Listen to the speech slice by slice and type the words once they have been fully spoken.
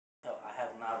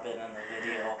been in the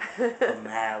video for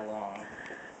mad long.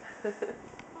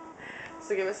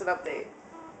 So give us an update.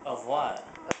 Of what?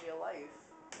 Of your life.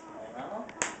 You know?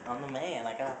 I'm the man.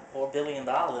 I got $4 billion.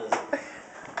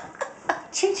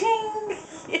 Ching ching!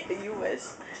 Yeah, you wish.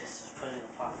 Just put it in the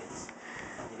pockets.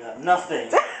 You got nothing.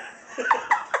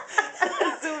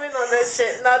 Zoom in on that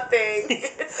shit. Nothing.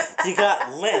 You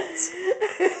got lint.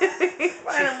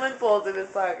 Finding lint balls in his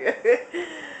pocket.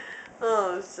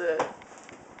 Oh shit.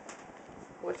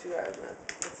 What you got, man?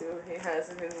 Let's see what he has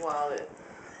in his wallet.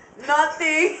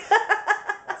 Nothing.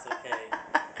 That's okay.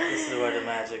 This is where the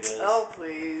magic is. Oh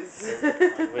please.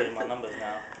 I'm reading my numbers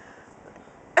now.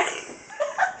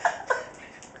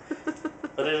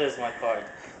 But it is my card.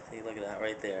 See, look at that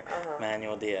right there.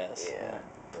 Manuel Diaz. Yeah.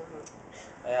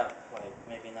 I have like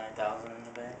maybe 9,000 in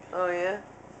the bank. Oh yeah?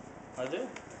 I do.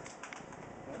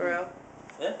 For real?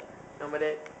 Yeah. I'm a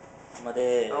dick. I'm a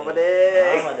dick. I'm a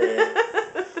dick. I'm a dick.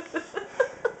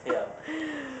 Yeah.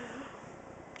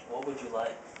 What would you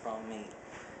like from me?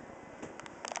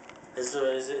 Is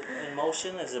it in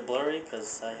motion? Is it blurry?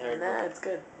 Because I heard Nah, it's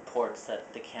good. reports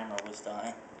that the camera was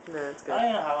dying. Nah, it's I good. don't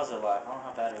even know how is it live. I don't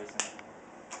have batteries in it.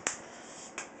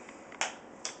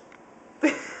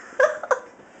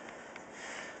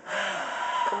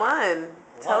 Come on.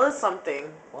 What? Tell us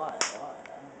something. What?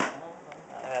 I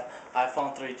have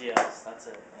iPhone 3GS. That's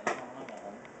it.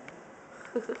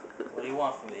 What do you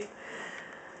want from me?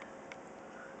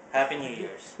 Happy New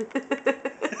Year's.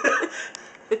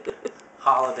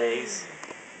 Holidays.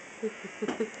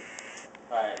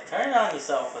 Alright, turn it on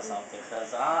yourself or something,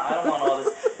 because I don't want all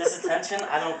this attention.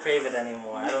 I don't crave it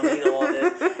anymore. I don't need all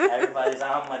this. Everybody's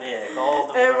on my dick. All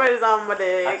the Everybody's world. on my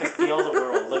dick. I can feel the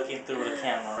world looking through the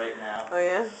camera right now. Oh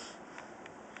yeah?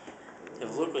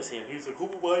 If Luke was here, he's like, "Oh,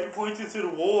 why are you pointing to the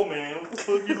wall, man? What the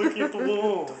fuck are you looking at the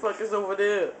wall?" What the fuck is over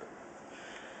there?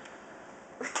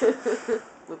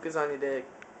 Luke is on your dick.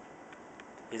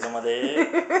 He's on my dick.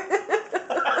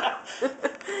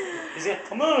 He's like,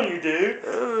 "Come on, you dick."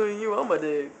 Oh, you on my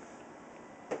dick.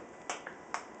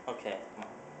 Okay, come on.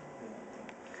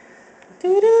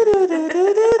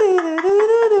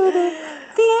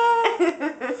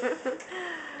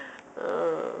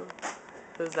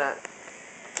 Who's that?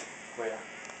 Where?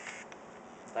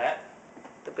 That?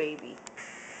 The baby.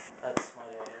 That's my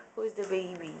area. Who's the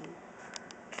baby?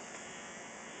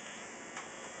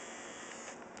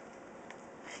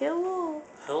 Hello.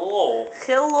 Hello.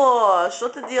 Hello.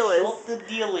 What the deal is? What the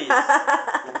deal is?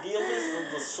 The deal is with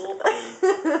the short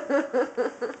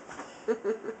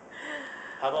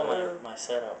How about my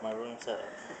setup, my room setup?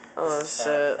 Oh this is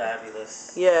shit. Fabulous.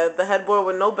 Yeah, the headboard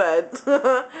with no bed.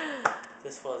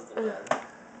 This was the bed.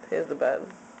 Here's the bed.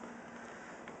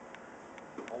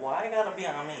 Why gotta be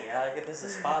on me? I get this a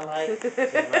spotlight.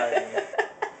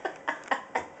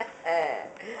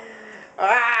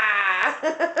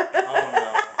 Oh no.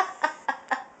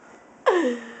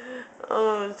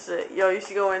 Oh shit. Yo, you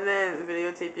should go in there and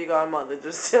videotape your godmother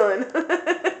just chilling.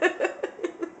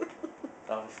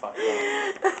 That'll be fucked up.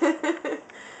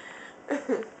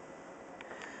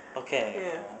 Okay.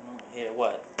 Yeah. Here,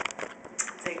 what?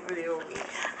 Take video of me.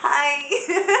 Hi.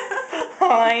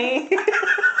 Hi.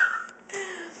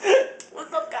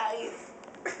 What's up, guys?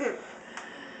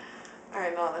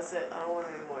 Alright, no, that's it. I don't want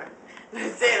it anymore.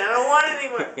 That's it. I don't want it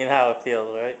anymore. You know how it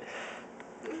feels, right?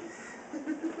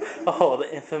 Oh,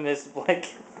 the infamous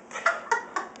blanket.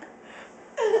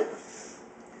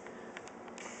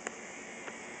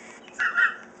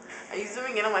 Are you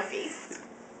zooming in on my face?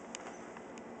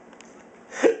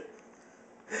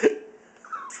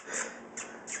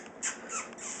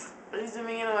 Are you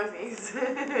zooming in on my face?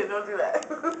 Don't do that.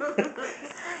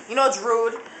 You know it's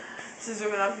rude to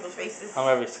zoom in on people's faces. I'm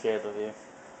very scared of you.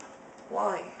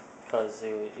 Why? Because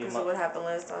you Because of what happened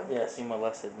last time? Yes, you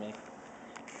molested me.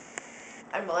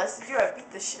 I molested you? I beat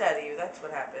the shit out of you. That's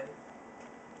what happened.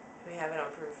 We have it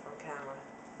on proof on camera.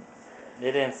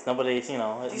 They didn't. Nobody, you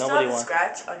know. Do you nobody still have a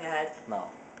scratch on your head? No.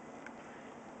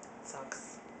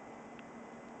 Sucks.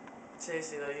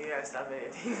 Seriously though, you gotta stop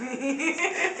videotaping me.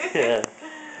 Yeah.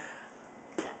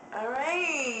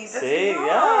 Alright. See?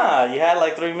 Yeah. You had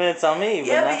like 3 minutes on me.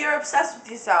 Yeah, but but you're obsessed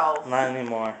with yourself. not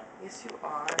anymore. Yes, you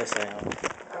are. Yes, I am.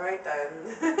 Alright then.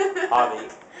 Hobby.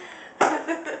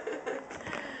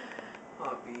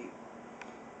 Hobby.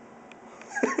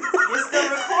 You're still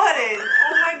recording.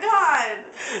 Oh my god.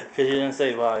 Because you didn't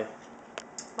say bye.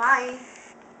 Bye.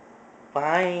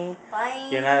 Bye. Bye.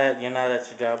 You're not at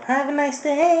your job. Have a nice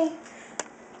day.